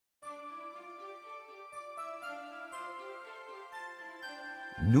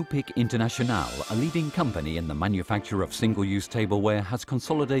Nupik International, a leading company in the manufacture of single-use tableware, has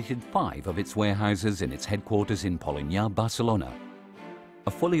consolidated 5 of its warehouses in its headquarters in Polinyà, Barcelona.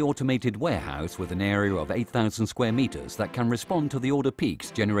 A fully automated warehouse with an area of 8,000 square meters that can respond to the order peaks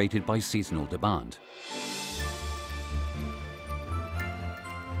generated by seasonal demand.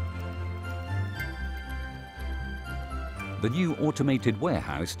 The new automated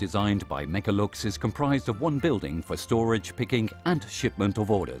warehouse designed by Mecalux is comprised of one building for storage, picking and shipment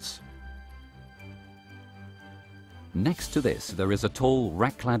of orders. Next to this, there is a tall,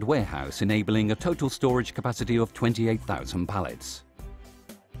 rack-clad warehouse enabling a total storage capacity of 28,000 pallets.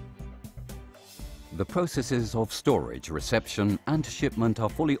 The processes of storage, reception and shipment are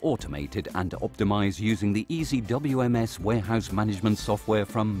fully automated and optimized using the easy WMS warehouse management software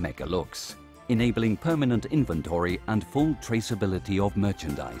from Mecalux, enabling permanent inventory and full traceability of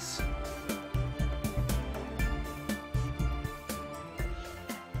merchandise.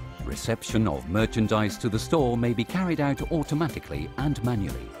 Reception of merchandise to the store may be carried out automatically and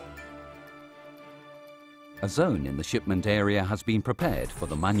manually. A zone in the shipment area has been prepared for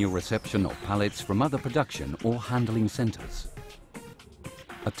the manual reception of pallets from other production or handling centers.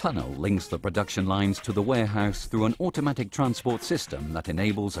 A tunnel links the production lines to the warehouse through an automatic transport system that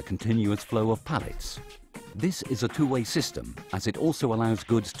enables a continuous flow of pallets. This is a two-way system, as it also allows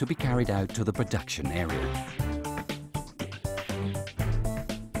goods to be carried out to the production area.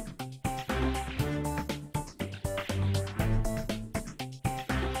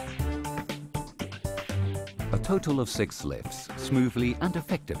 A total of 6 lifts smoothly and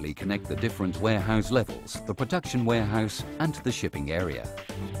effectively connect the different warehouse levels, the production warehouse and the shipping area.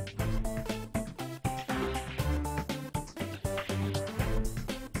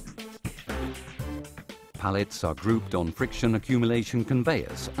 Pallets are grouped on friction accumulation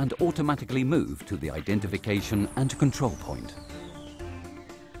conveyors and automatically moved to the identification and control point.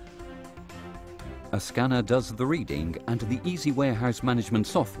 A scanner does the reading and the easy warehouse management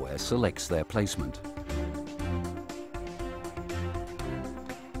software selects their placement.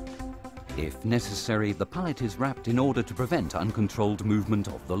 If necessary, the pallet is wrapped in order to prevent uncontrolled movement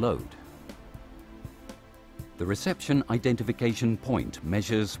of the load. The reception identification point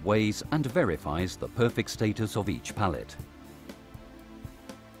measures, weighs and verifies the perfect status of each pallet.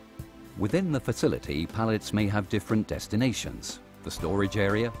 Within the facility, pallets may have different destinations: the storage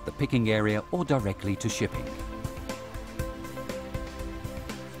area, the picking area or directly to shipping.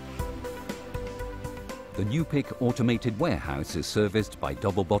 The Nupik automated warehouse is serviced by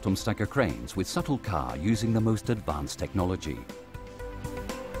double-bottom stacker cranes with shuttle car using the most advanced technology.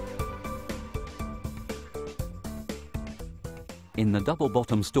 In the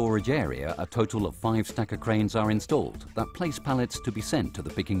double-bottom storage area, a total of 5 stacker cranes are installed that place pallets to be sent to the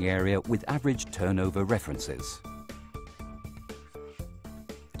picking area with average turnover references.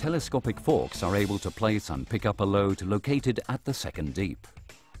 Telescopic forks are able to place and pick up a load located at the second deep.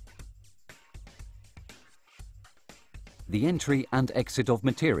 The entry and exit of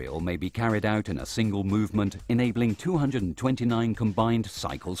material may be carried out in a single movement, enabling 229 combined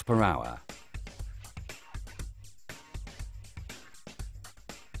cycles per hour.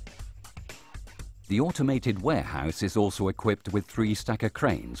 The automated warehouse is also equipped with 3 stacker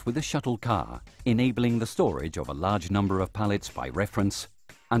cranes with a shuttle car, enabling the storage of a large number of pallets by reference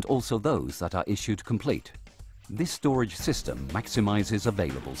and also those that are issued complete. This storage system maximizes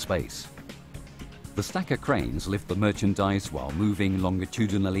available space. The stacker cranes lift the merchandise while moving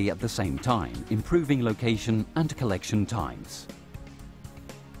longitudinally at the same time, improving location and collection times.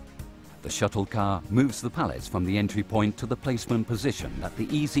 The shuttle car moves the pallets from the entry point to the placement position that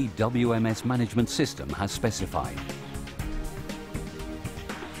the easy WMS management system has specified.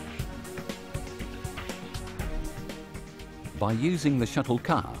 By using the shuttle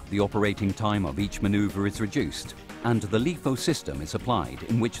car, the operating time of each maneuver is reduced, and the LIFO system is applied,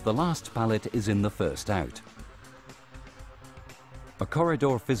 in which the last pallet is in the first out. A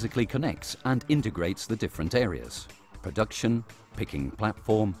corridor physically connects and integrates the different areas: production, picking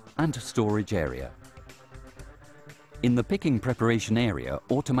platform and storage area. In the picking preparation area,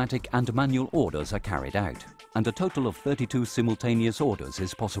 automatic and manual orders are carried out, and a total of 32 simultaneous orders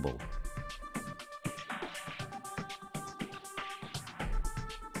is possible.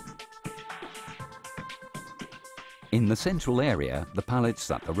 In the central area, the pallets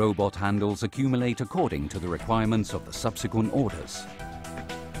that the robot handles accumulate according to the requirements of the subsequent orders.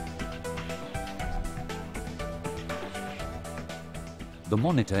 The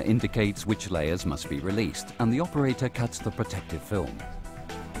monitor indicates which layers must be released, and the operator cuts the protective film.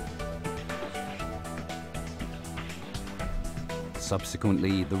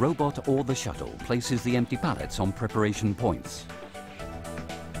 Subsequently, the robot or the shuttle places the empty pallets on preparation points.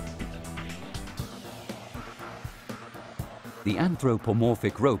 The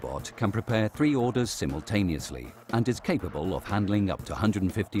anthropomorphic robot can prepare 3 orders simultaneously and is capable of handling up to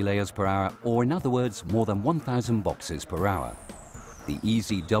 150 layers per hour, or in other words, more than 1,000 boxes per hour. The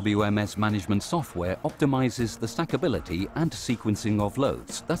easy WMS management software optimizes the stackability and sequencing of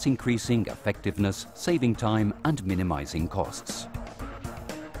loads, thus increasing effectiveness, saving time and minimizing costs.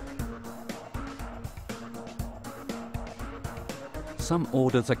 Some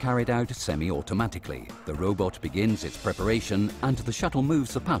orders are carried out semi-automatically. The robot begins its preparation and the shuttle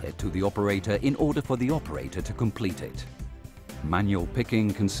moves the pallet to the operator in order for the operator to complete it. Manual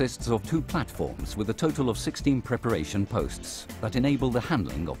picking consists of 2 platforms with a total of 16 preparation posts that enable the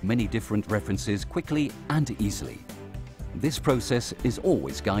handling of many different references quickly and easily. This process is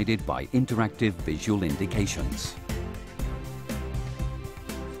always guided by interactive visual indications.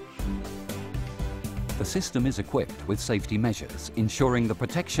 The system is equipped with safety measures, ensuring the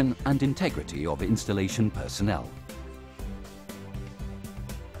protection and integrity of installation personnel.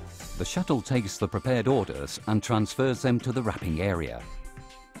 The shuttle takes the prepared orders and transfers them to the wrapping area.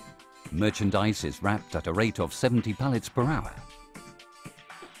 Merchandise is wrapped at a rate of 70 pallets per hour.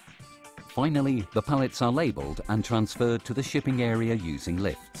 Finally, the pallets are labelled and transferred to the shipping area using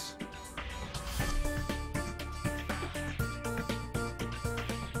lifts.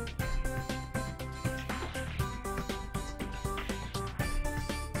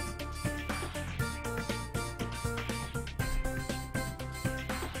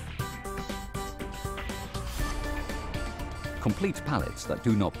 Complete pallets that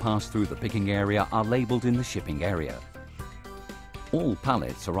do not pass through the picking area are labelled in the shipping area. All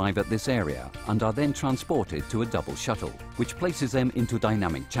pallets arrive at this area and are then transported to a double shuttle, which places them into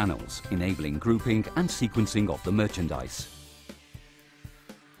dynamic channels, enabling grouping and sequencing of the merchandise.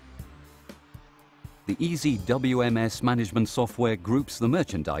 The easy WMS management software groups the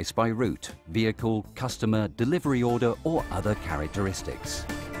merchandise by route, vehicle, customer, delivery order or other characteristics.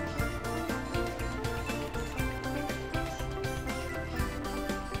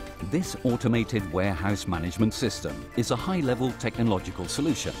 This automated warehouse management system is a high-level technological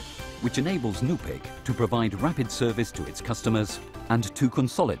solution which enables Nupik to provide rapid service to its customers and to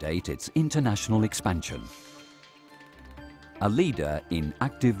consolidate its international expansion. A leader in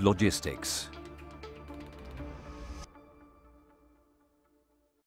active logistics.